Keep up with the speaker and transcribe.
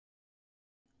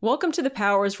Welcome to the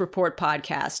Powers Report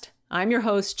podcast. I'm your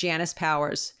host, Janice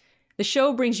Powers. The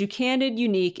show brings you candid,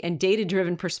 unique, and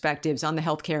data-driven perspectives on the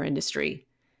healthcare industry.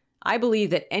 I believe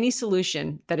that any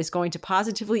solution that is going to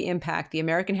positively impact the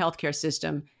American healthcare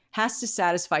system has to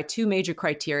satisfy two major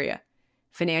criteria: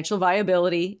 financial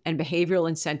viability and behavioral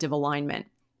incentive alignment.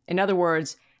 In other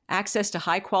words, access to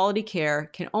high-quality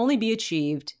care can only be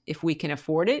achieved if we can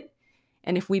afford it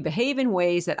and if we behave in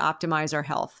ways that optimize our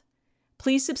health.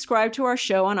 Please subscribe to our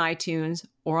show on iTunes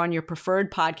or on your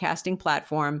preferred podcasting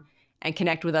platform and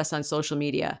connect with us on social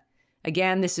media.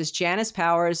 Again, this is Janice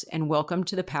Powers, and welcome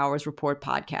to the Powers Report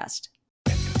podcast.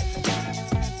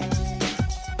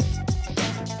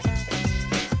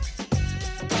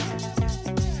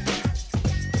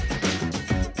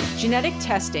 Genetic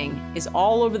testing is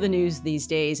all over the news these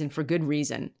days, and for good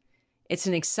reason. It's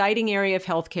an exciting area of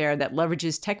healthcare that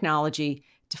leverages technology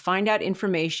to find out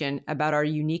information about our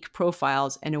unique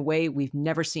profiles in a way we've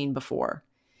never seen before.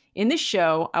 In this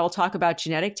show, I will talk about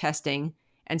genetic testing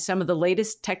and some of the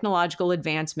latest technological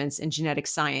advancements in genetic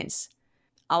science.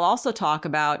 I'll also talk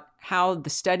about how the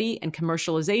study and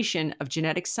commercialization of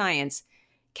genetic science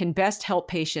can best help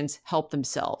patients help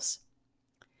themselves.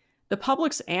 The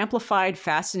public's amplified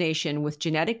fascination with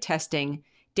genetic testing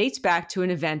dates back to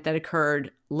an event that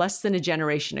occurred less than a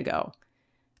generation ago.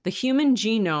 The human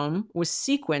genome was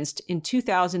sequenced in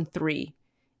 2003.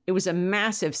 It was a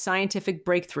massive scientific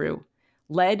breakthrough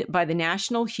led by the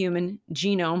National Human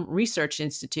Genome Research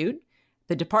Institute,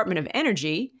 the Department of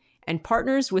Energy, and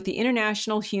partners with the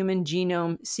International Human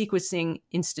Genome Sequencing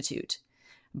Institute.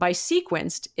 By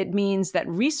sequenced, it means that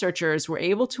researchers were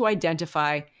able to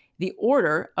identify the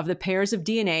order of the pairs of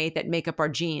DNA that make up our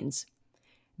genes.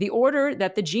 The order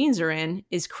that the genes are in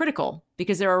is critical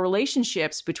because there are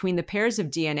relationships between the pairs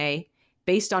of DNA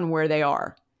based on where they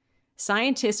are.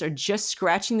 Scientists are just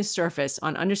scratching the surface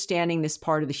on understanding this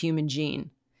part of the human gene.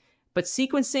 But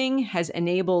sequencing has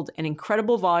enabled an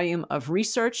incredible volume of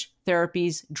research,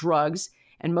 therapies, drugs,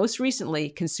 and most recently,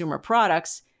 consumer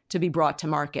products to be brought to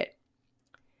market.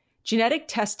 Genetic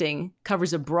testing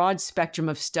covers a broad spectrum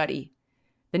of study.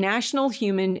 The National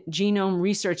Human Genome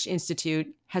Research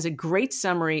Institute has a great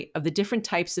summary of the different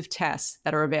types of tests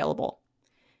that are available.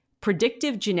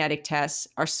 Predictive genetic tests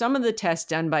are some of the tests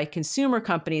done by consumer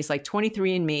companies like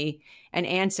 23andMe and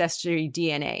Ancestry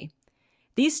DNA.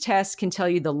 These tests can tell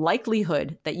you the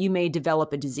likelihood that you may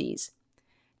develop a disease.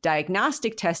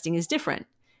 Diagnostic testing is different.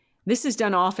 This is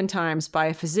done oftentimes by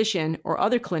a physician or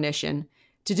other clinician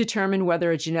to determine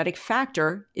whether a genetic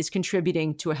factor is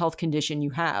contributing to a health condition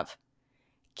you have.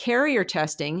 Carrier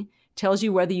testing tells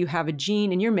you whether you have a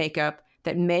gene in your makeup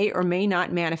that may or may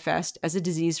not manifest as a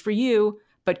disease for you,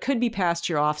 but could be passed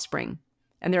to your offspring.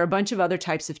 And there are a bunch of other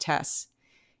types of tests.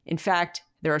 In fact,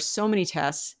 there are so many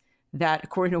tests that,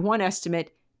 according to one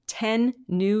estimate, 10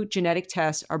 new genetic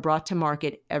tests are brought to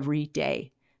market every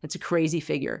day. That's a crazy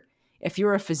figure. If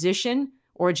you're a physician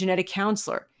or a genetic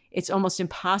counselor, it's almost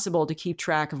impossible to keep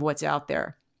track of what's out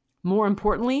there. More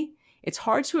importantly, it's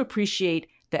hard to appreciate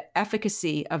the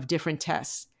efficacy of different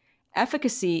tests.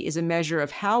 Efficacy is a measure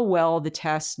of how well the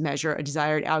tests measure a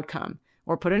desired outcome.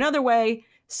 Or put another way,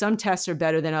 some tests are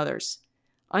better than others.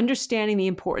 Understanding the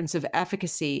importance of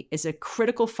efficacy is a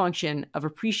critical function of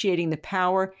appreciating the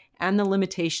power and the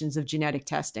limitations of genetic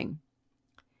testing.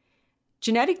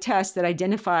 Genetic tests that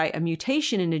identify a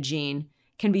mutation in a gene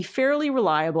can be fairly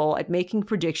reliable at making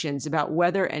predictions about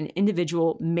whether an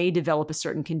individual may develop a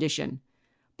certain condition.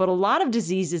 But a lot of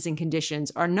diseases and conditions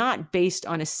are not based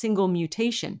on a single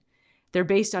mutation. They're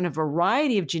based on a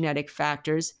variety of genetic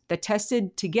factors that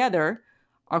tested together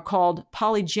are called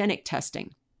polygenic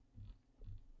testing.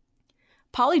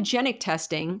 Polygenic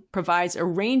testing provides a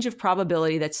range of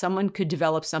probability that someone could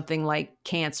develop something like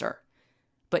cancer.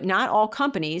 But not all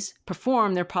companies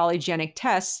perform their polygenic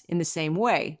tests in the same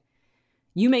way.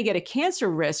 You may get a cancer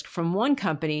risk from one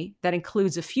company that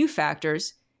includes a few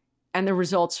factors, and the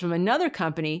results from another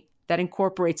company that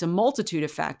incorporates a multitude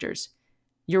of factors.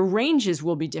 Your ranges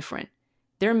will be different.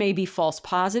 There may be false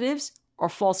positives or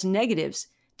false negatives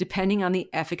depending on the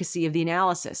efficacy of the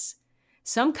analysis.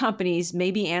 Some companies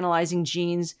may be analyzing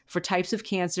genes for types of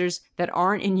cancers that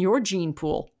aren't in your gene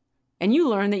pool, and you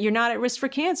learn that you're not at risk for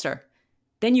cancer.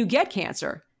 Then you get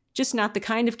cancer, just not the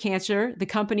kind of cancer the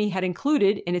company had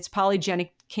included in its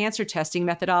polygenic cancer testing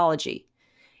methodology.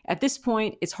 At this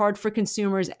point, it's hard for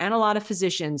consumers and a lot of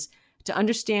physicians to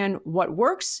understand what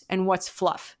works and what's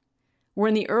fluff. We're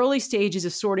in the early stages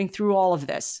of sorting through all of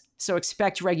this, so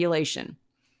expect regulation.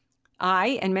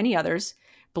 I, and many others,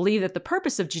 believe that the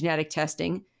purpose of genetic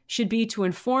testing should be to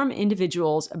inform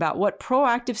individuals about what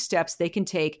proactive steps they can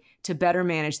take to better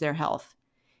manage their health.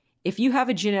 If you have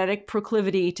a genetic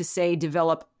proclivity to, say,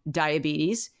 develop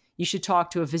diabetes, you should talk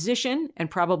to a physician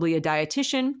and probably a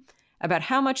dietitian about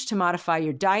how much to modify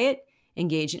your diet,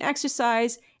 engage in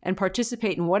exercise, and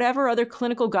participate in whatever other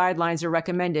clinical guidelines are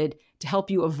recommended to help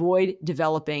you avoid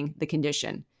developing the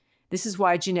condition. This is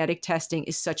why genetic testing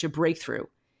is such a breakthrough.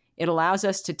 It allows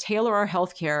us to tailor our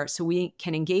healthcare so we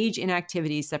can engage in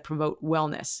activities that promote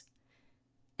wellness.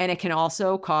 And it can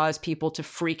also cause people to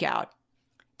freak out.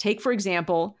 Take, for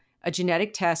example, a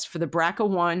genetic test for the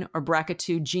BRCA1 or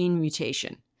BRCA2 gene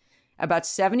mutation. About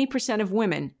 70% of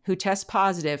women who test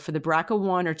positive for the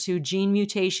BRCA1 or 2 gene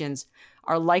mutations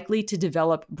are likely to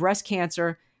develop breast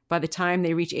cancer by the time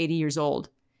they reach 80 years old.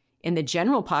 In the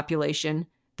general population,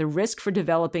 the risk for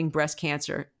developing breast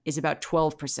cancer is about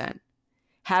 12%.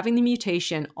 Having the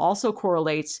mutation also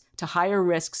correlates to higher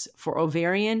risks for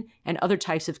ovarian and other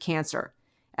types of cancer.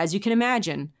 As you can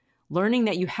imagine, learning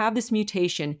that you have this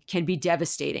mutation can be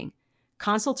devastating.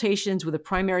 Consultations with a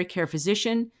primary care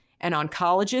physician, an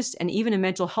oncologist, and even a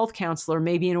mental health counselor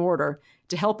may be in order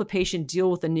to help a patient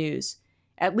deal with the news.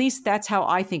 At least that's how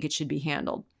I think it should be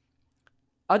handled.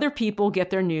 Other people get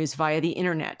their news via the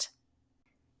internet.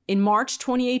 In March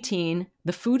 2018,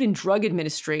 the Food and Drug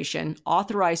Administration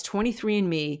authorized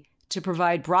 23andMe to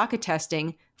provide BRCA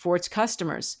testing for its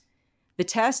customers. The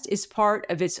test is part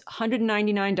of its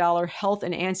 $199 health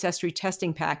and ancestry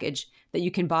testing package that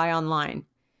you can buy online.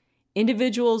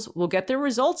 Individuals will get their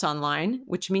results online,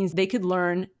 which means they could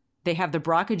learn they have the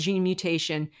BRCA gene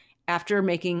mutation after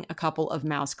making a couple of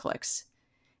mouse clicks.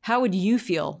 How would you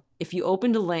feel if you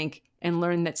opened a link and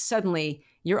learned that suddenly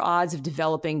your odds of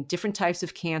developing different types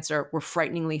of cancer were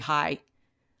frighteningly high?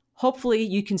 Hopefully,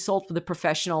 you consult with a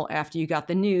professional after you got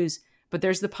the news, but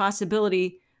there's the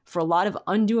possibility for a lot of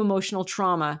undue emotional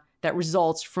trauma that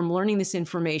results from learning this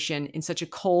information in such a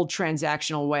cold,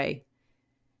 transactional way.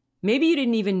 Maybe you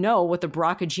didn't even know what the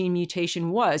BRCA gene mutation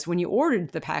was when you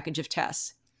ordered the package of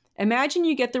tests. Imagine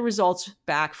you get the results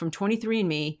back from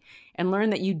 23andMe and learn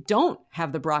that you don't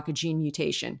have the BRCA gene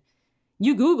mutation.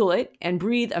 You Google it and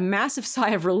breathe a massive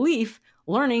sigh of relief,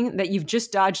 learning that you've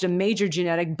just dodged a major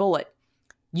genetic bullet.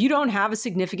 You don't have a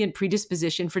significant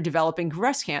predisposition for developing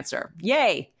breast cancer.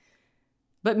 Yay!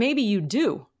 But maybe you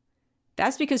do.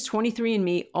 That's because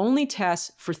 23andMe only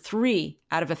tests for 3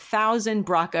 out of 1,000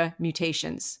 BRCA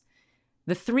mutations.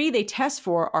 The 3 they test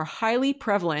for are highly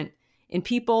prevalent in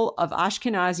people of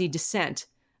Ashkenazi descent,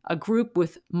 a group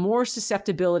with more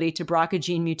susceptibility to BRCA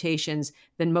gene mutations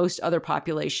than most other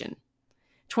population.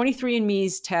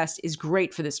 23andMe's test is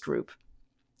great for this group.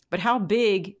 But how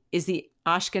big is the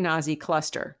Ashkenazi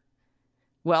cluster?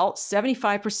 Well,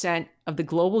 75% of the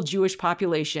global Jewish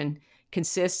population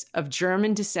consists of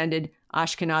German-descended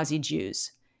Ashkenazi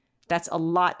Jews. That's a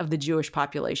lot of the Jewish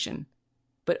population.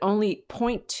 But only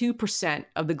 0.2%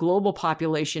 of the global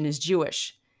population is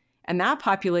Jewish. And that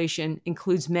population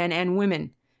includes men and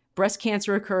women. Breast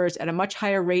cancer occurs at a much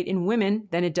higher rate in women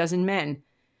than it does in men.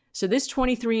 So this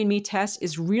 23andMe test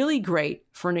is really great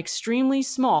for an extremely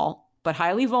small but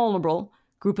highly vulnerable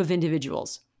group of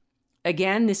individuals.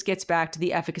 Again, this gets back to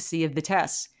the efficacy of the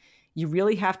tests. You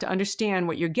really have to understand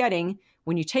what you're getting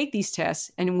when you take these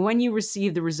tests and when you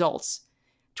receive the results.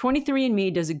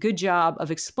 23andMe does a good job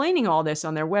of explaining all this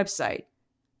on their website.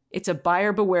 It's a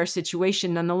buyer beware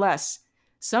situation nonetheless.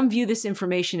 Some view this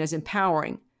information as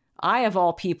empowering. I, of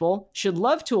all people, should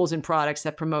love tools and products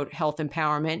that promote health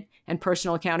empowerment and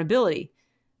personal accountability.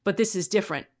 But this is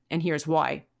different, and here's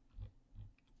why.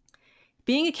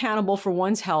 Being accountable for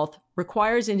one's health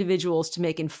requires individuals to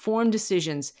make informed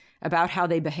decisions about how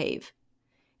they behave.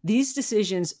 These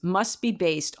decisions must be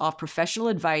based off professional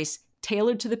advice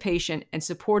tailored to the patient and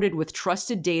supported with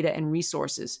trusted data and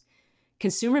resources.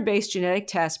 Consumer-based genetic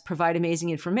tests provide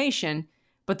amazing information,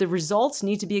 but the results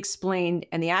need to be explained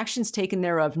and the actions taken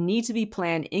thereof need to be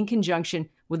planned in conjunction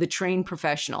with a trained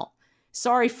professional.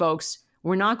 Sorry, folks,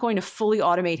 we're not going to fully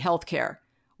automate healthcare.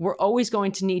 We're always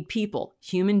going to need people,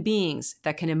 human beings,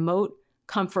 that can emote,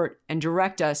 comfort, and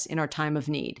direct us in our time of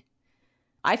need.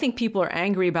 I think people are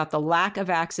angry about the lack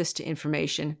of access to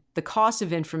information, the cost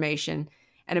of information,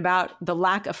 and about the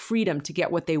lack of freedom to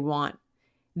get what they want.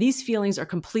 These feelings are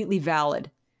completely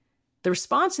valid. The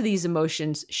response to these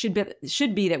emotions should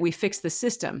be that we fix the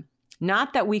system,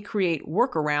 not that we create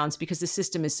workarounds because the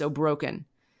system is so broken.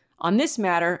 On this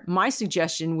matter, my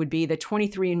suggestion would be that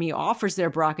 23andMe offers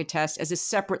their BRCA test as a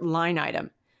separate line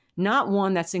item, not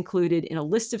one that's included in a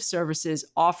list of services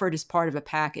offered as part of a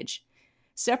package.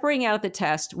 Separating out the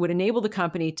test would enable the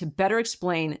company to better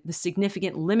explain the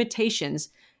significant limitations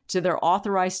to their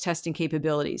authorized testing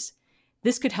capabilities.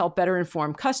 This could help better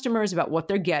inform customers about what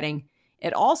they're getting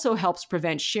It also helps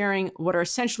prevent sharing what are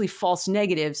essentially false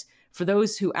negatives for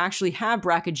those who actually have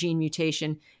BRCA gene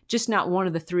mutation, just not one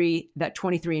of the three that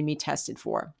 23andMe tested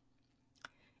for.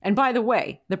 And by the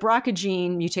way, the BRCA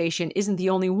gene mutation isn't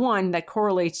the only one that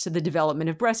correlates to the development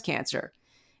of breast cancer.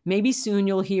 Maybe soon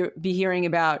you'll be hearing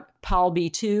about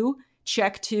PALB2,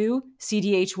 CHEK2,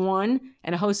 CDH1,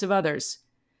 and a host of others.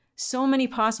 So many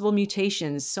possible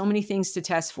mutations, so many things to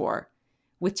test for.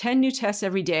 With 10 new tests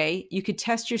every day, you could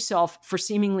test yourself for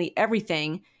seemingly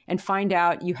everything and find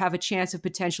out you have a chance of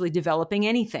potentially developing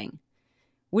anything.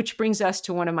 Which brings us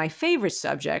to one of my favorite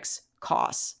subjects,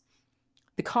 costs.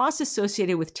 The costs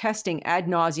associated with testing ad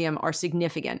nauseum are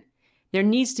significant. There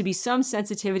needs to be some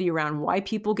sensitivity around why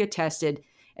people get tested,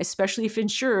 especially if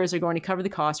insurers are going to cover the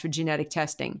cost for genetic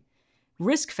testing.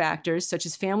 Risk factors such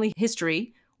as family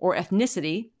history or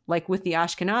ethnicity, like with the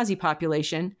Ashkenazi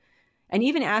population, and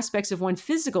even aspects of one's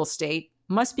physical state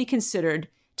must be considered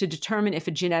to determine if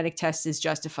a genetic test is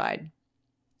justified.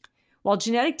 While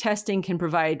genetic testing can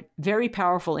provide very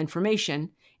powerful information,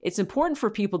 it's important for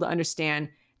people to understand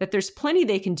that there's plenty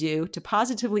they can do to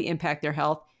positively impact their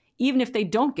health, even if they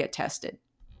don't get tested.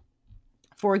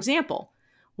 For example,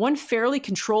 one fairly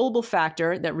controllable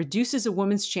factor that reduces a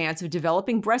woman's chance of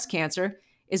developing breast cancer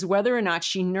is whether or not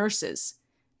she nurses.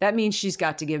 That means she's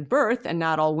got to give birth, and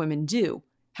not all women do.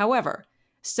 However,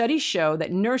 studies show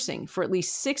that nursing for at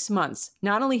least 6 months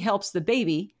not only helps the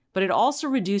baby, but it also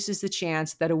reduces the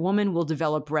chance that a woman will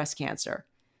develop breast cancer.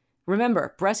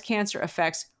 Remember, breast cancer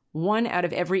affects 1 out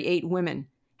of every 8 women.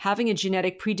 Having a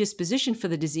genetic predisposition for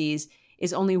the disease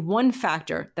is only one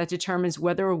factor that determines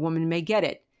whether a woman may get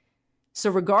it. So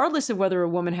regardless of whether a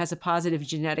woman has a positive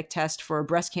genetic test for a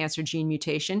breast cancer gene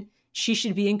mutation, she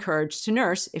should be encouraged to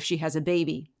nurse if she has a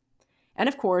baby. And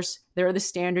of course, there are the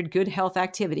standard good health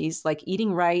activities like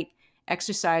eating right,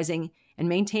 exercising, and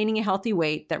maintaining a healthy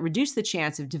weight that reduce the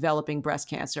chance of developing breast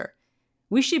cancer.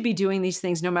 We should be doing these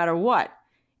things no matter what,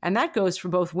 and that goes for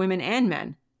both women and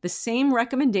men. The same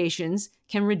recommendations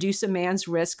can reduce a man's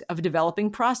risk of developing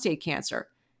prostate cancer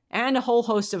and a whole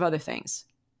host of other things.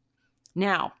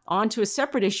 Now, on to a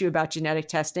separate issue about genetic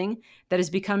testing that is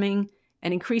becoming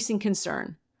an increasing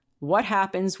concern. What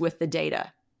happens with the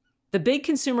data? The big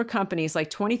consumer companies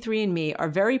like 23andMe are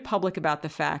very public about the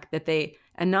fact that they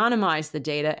anonymize the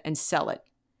data and sell it.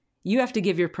 You have to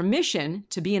give your permission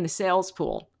to be in the sales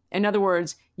pool. In other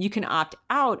words, you can opt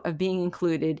out of being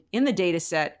included in the data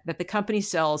set that the company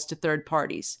sells to third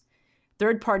parties.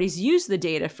 Third parties use the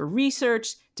data for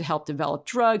research, to help develop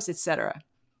drugs, etc.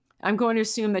 I'm going to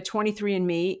assume that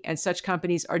 23andMe and such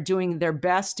companies are doing their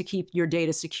best to keep your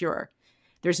data secure.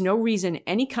 There's no reason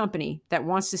any company that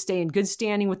wants to stay in good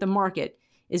standing with the market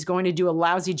is going to do a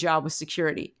lousy job with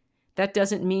security. That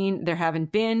doesn't mean there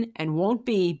haven't been and won't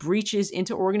be breaches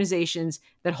into organizations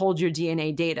that hold your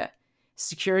DNA data.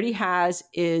 Security has,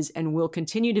 is, and will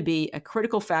continue to be a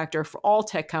critical factor for all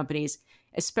tech companies,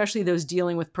 especially those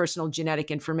dealing with personal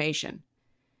genetic information.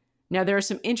 Now, there are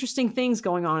some interesting things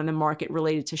going on in the market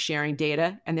related to sharing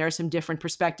data, and there are some different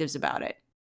perspectives about it.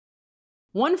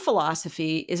 One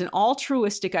philosophy is an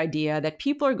altruistic idea that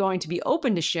people are going to be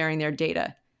open to sharing their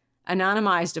data,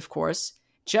 anonymized, of course,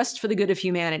 just for the good of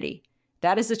humanity.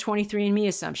 That is the 23andMe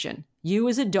assumption. You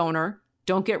as a donor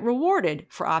don't get rewarded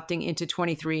for opting into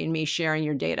 23andMe sharing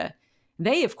your data.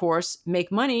 They, of course, make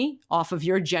money off of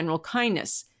your general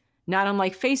kindness, not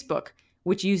unlike Facebook,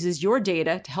 which uses your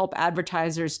data to help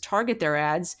advertisers target their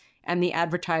ads, and the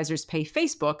advertisers pay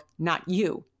Facebook, not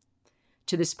you.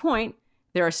 To this point,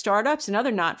 there are startups and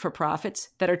other not-for-profits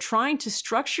that are trying to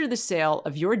structure the sale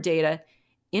of your data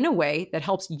in a way that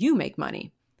helps you make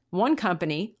money. One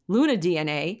company, Luna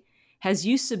DNA, has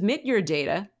you submit your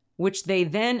data, which they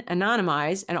then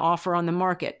anonymize and offer on the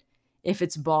market. If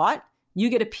it's bought, you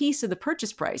get a piece of the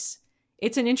purchase price.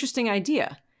 It's an interesting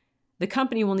idea. The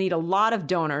company will need a lot of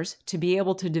donors to be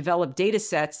able to develop data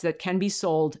sets that can be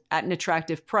sold at an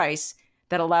attractive price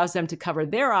that allows them to cover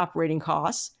their operating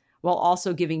costs while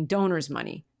also giving donors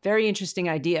money. Very interesting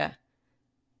idea.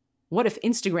 What if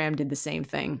Instagram did the same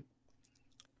thing?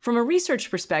 From a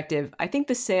research perspective, I think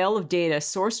the sale of data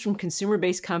sourced from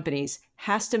consumer-based companies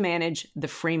has to manage the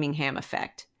Framingham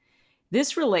effect.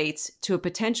 This relates to a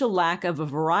potential lack of a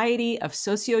variety of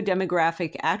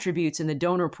socio-demographic attributes in the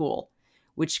donor pool,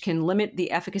 which can limit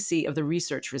the efficacy of the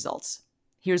research results.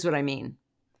 Here's what I mean.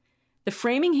 The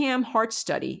Framingham Heart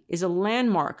Study is a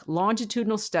landmark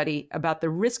longitudinal study about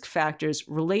the risk factors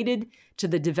related to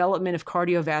the development of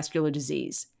cardiovascular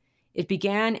disease. It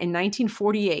began in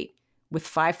 1948 with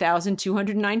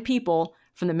 5,209 people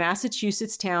from the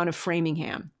Massachusetts town of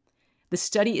Framingham. The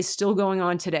study is still going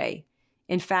on today.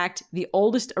 In fact, the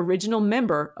oldest original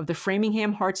member of the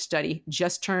Framingham Heart Study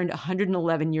just turned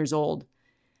 111 years old.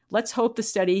 Let's hope the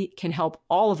study can help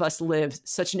all of us live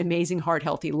such an amazing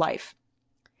heart-healthy life.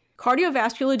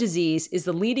 Cardiovascular disease is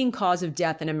the leading cause of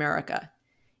death in America.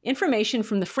 Information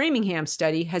from the Framingham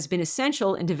study has been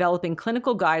essential in developing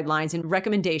clinical guidelines and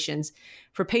recommendations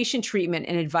for patient treatment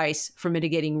and advice for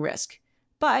mitigating risk.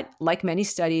 But, like many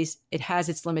studies, it has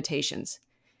its limitations.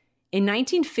 In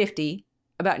 1950,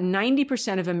 about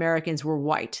 90% of Americans were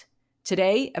white.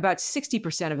 Today, about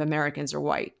 60% of Americans are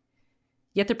white.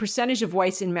 Yet the percentage of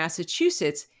whites in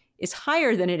Massachusetts is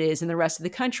higher than it is in the rest of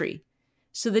the country.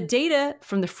 So the data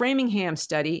from the Framingham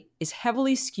study is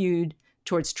heavily skewed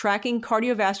towards tracking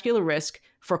cardiovascular risk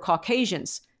for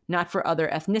Caucasians, not for other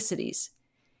ethnicities.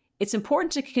 It's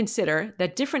important to consider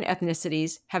that different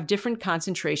ethnicities have different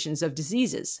concentrations of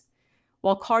diseases.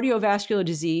 While cardiovascular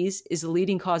disease is the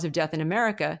leading cause of death in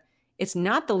America, it's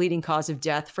not the leading cause of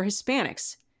death for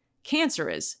Hispanics. Cancer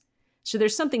is. So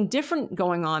there's something different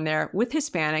going on there with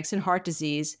Hispanics and heart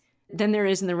disease than there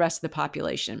is in the rest of the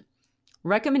population.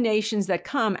 Recommendations that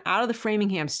come out of the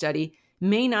Framingham study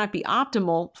may not be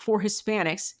optimal for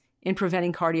Hispanics in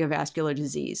preventing cardiovascular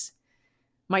disease.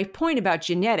 My point about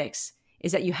genetics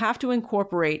is that you have to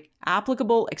incorporate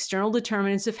applicable external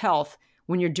determinants of health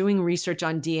when you're doing research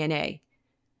on DNA.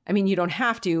 I mean, you don't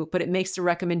have to, but it makes the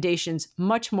recommendations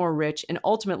much more rich and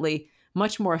ultimately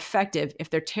much more effective if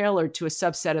they're tailored to a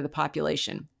subset of the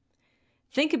population.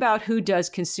 Think about who does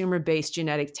consumer-based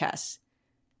genetic tests.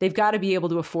 They've got to be able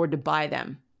to afford to buy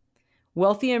them.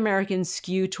 Wealthy Americans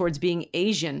skew towards being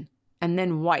Asian and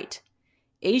then white.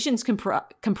 Asians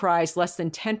comprise less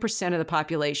than 10% of the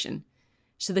population.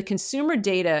 So the consumer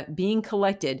data being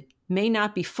collected may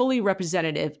not be fully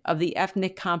representative of the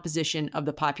ethnic composition of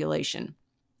the population.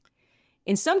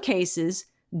 In some cases,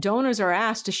 donors are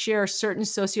asked to share certain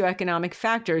socioeconomic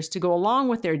factors to go along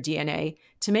with their DNA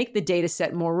to make the data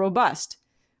set more robust.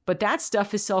 But that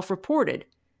stuff is self-reported,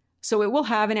 so it will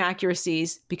have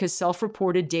inaccuracies because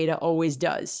self-reported data always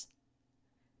does.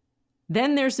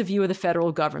 Then there's the view of the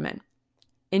federal government.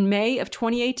 In May of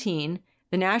 2018,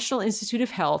 the National Institute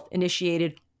of Health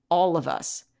initiated All of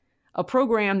Us, a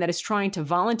program that is trying to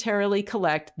voluntarily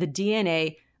collect the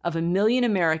DNA of 1 million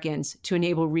Americans to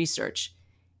enable research.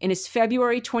 In its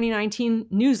February 2019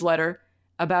 newsletter,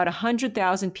 about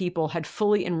 100,000 people had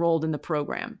fully enrolled in the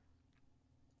program.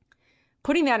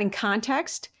 Putting that in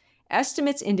context,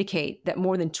 estimates indicate that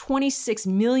more than 26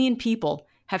 million people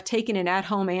have taken an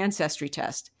at-home ancestry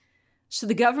test. So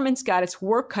the government's got its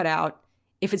work cut out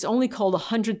if it's only called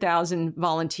 100,000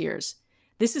 volunteers.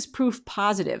 This is proof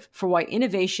positive for why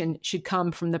innovation should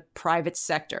come from the private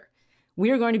sector. We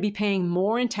are going to be paying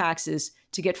more in taxes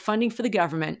to get funding for the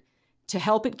government to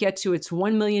help it get to its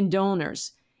 1 million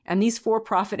donors, and these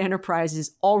for-profit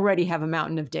enterprises already have a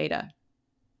mountain of data.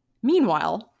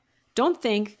 Meanwhile, don't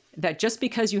think that just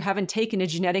because you haven't taken a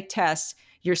genetic test,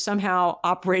 you're somehow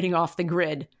operating off the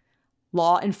grid.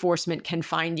 Law enforcement can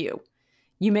find you.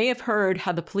 You may have heard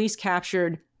how the police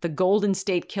captured the Golden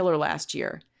State Killer last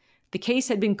year. The case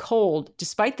had been cold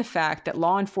despite the fact that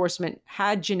law enforcement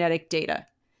had genetic data.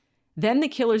 Then the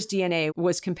killer's DNA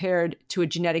was compared to a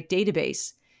genetic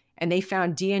database, and they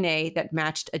found DNA that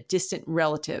matched a distant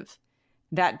relative.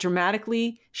 That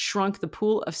dramatically shrunk the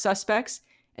pool of suspects,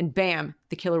 and bam,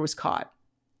 the killer was caught.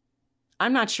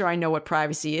 I'm not sure I know what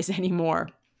privacy is anymore,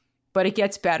 but it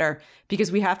gets better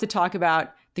because we have to talk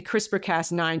about the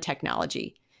CRISPR-Cas9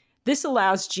 technology. This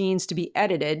allows genes to be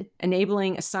edited,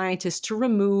 enabling a scientist to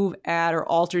remove, add, or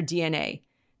alter DNA.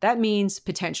 That means,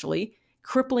 potentially,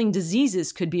 crippling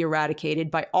diseases could be eradicated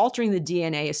by altering the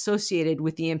DNA associated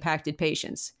with the impacted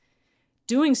patients.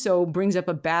 Doing so brings up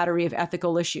a battery of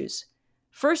ethical issues.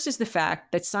 First is the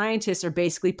fact that scientists are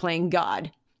basically playing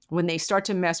God when they start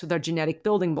to mess with our genetic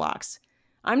building blocks.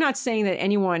 I'm not saying that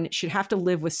anyone should have to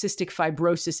live with cystic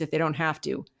fibrosis if they don't have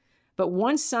to. But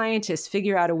once scientists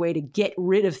figure out a way to get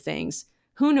rid of things,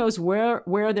 who knows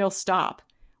where they'll stop?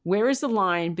 Where is the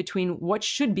line between what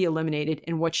should be eliminated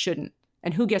and what shouldn't?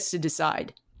 And who gets to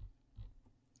decide?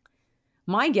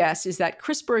 My guess is that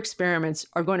CRISPR experiments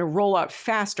are going to roll out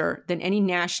faster than any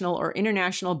national or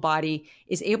international body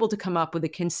is able to come up with a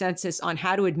consensus on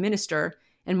how to administer,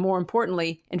 and more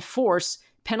importantly, enforce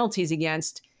penalties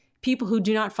against people who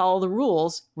do not follow the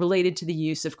rules related to the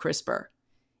use of CRISPR.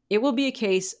 It will be a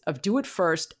case of do it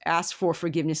first, ask for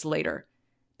forgiveness later.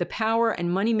 The power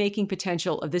and money-making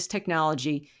potential of this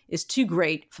technology is too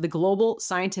great for the global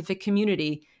scientific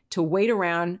community to wait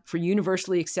around for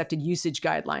universally accepted usage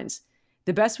guidelines.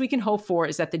 The best we can hope for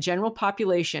is that the general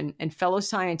population and fellow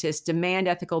scientists demand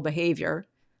ethical behavior,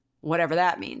 whatever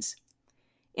that means.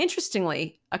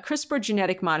 Interestingly, a CRISPR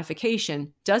genetic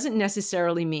modification doesn't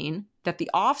necessarily mean that the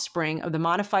offspring of the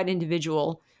modified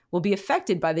individual will be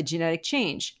affected by the genetic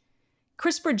change.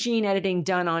 CRISPR gene editing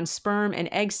done on sperm and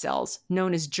egg cells,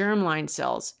 known as germline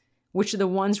cells, which are the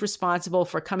ones responsible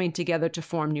for coming together to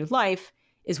form new life,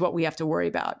 is what we have to worry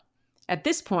about. At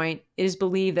this point, it is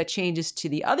believed that changes to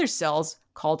the other cells,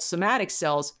 called somatic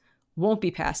cells, won't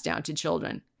be passed down to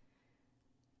children.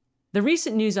 The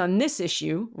recent news on this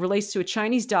issue relates to a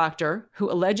Chinese doctor who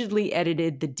allegedly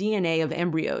edited the DNA of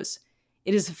embryos.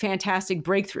 It is a fantastic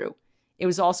breakthrough. It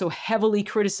was also heavily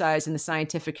criticized in the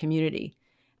scientific community.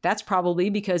 That's probably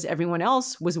because everyone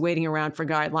else was waiting around for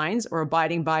guidelines or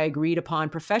abiding by agreed upon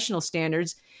professional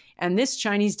standards, and this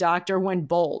Chinese doctor went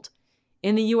bold.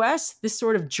 In the US, this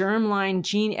sort of germline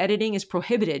gene editing is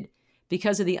prohibited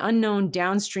because of the unknown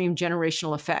downstream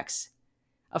generational effects.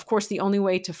 Of course, the only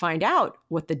way to find out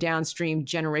what the downstream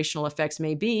generational effects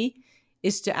may be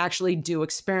is to actually do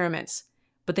experiments.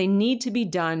 But they need to be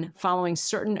done following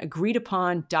certain agreed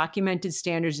upon documented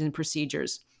standards and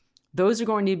procedures. Those are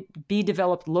going to be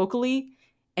developed locally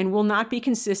and will not be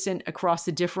consistent across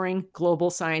the differing global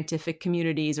scientific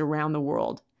communities around the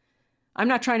world. I'm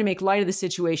not trying to make light of the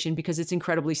situation because it's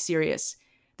incredibly serious.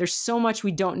 There's so much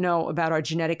we don't know about our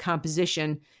genetic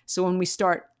composition, so when we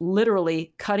start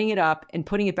literally cutting it up and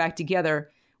putting it back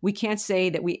together, we can't say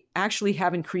that we actually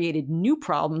haven't created new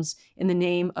problems in the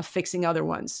name of fixing other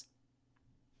ones.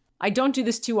 I don't do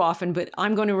this too often, but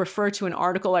I'm going to refer to an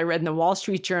article I read in the Wall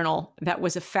Street Journal that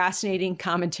was a fascinating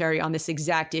commentary on this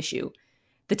exact issue.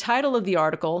 The title of the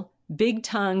article, Big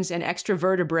Tongues and Extra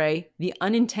Vertebrae, The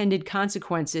Unintended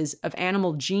Consequences of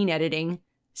Animal Gene Editing,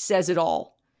 says it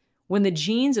all. When the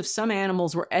genes of some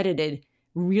animals were edited,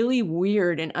 really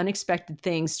weird and unexpected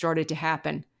things started to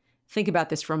happen. Think about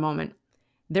this for a moment.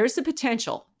 There's the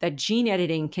potential that gene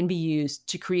editing can be used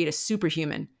to create a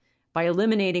superhuman by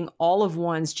eliminating all of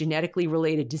one's genetically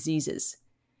related diseases.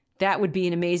 That would be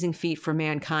an amazing feat for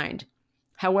mankind.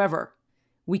 However,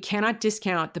 we cannot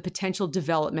discount the potential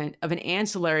development of an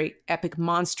ancillary epic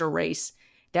monster race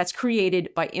that's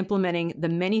created by implementing the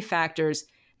many factors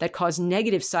that cause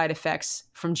negative side effects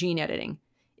from gene editing.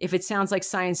 If it sounds like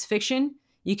science fiction,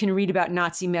 you can read about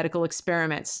Nazi medical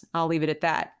experiments. I'll leave it at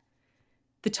that.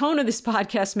 The tone of this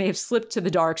podcast may have slipped to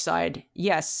the dark side.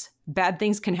 Yes, bad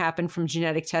things can happen from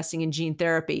genetic testing and gene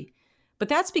therapy, but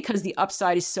that's because the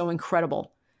upside is so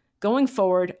incredible. Going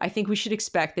forward, I think we should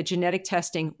expect that genetic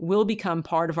testing will become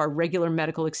part of our regular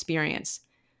medical experience.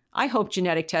 I hope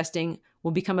genetic testing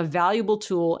will become a valuable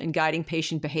tool in guiding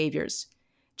patient behaviors.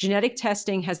 Genetic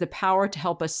testing has the power to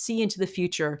help us see into the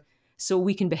future so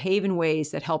we can behave in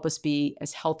ways that help us be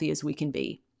as healthy as we can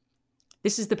be.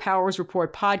 This is the Powers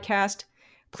Report podcast.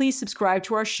 Please subscribe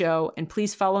to our show and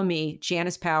please follow me,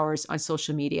 Janice Powers, on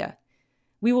social media.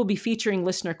 We will be featuring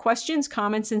listener questions,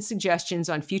 comments, and suggestions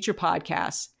on future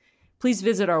podcasts. Please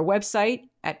visit our website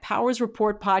at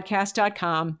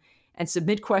powersreportpodcast.com and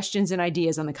submit questions and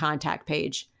ideas on the contact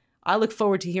page. I look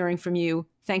forward to hearing from you.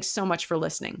 Thanks so much for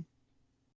listening.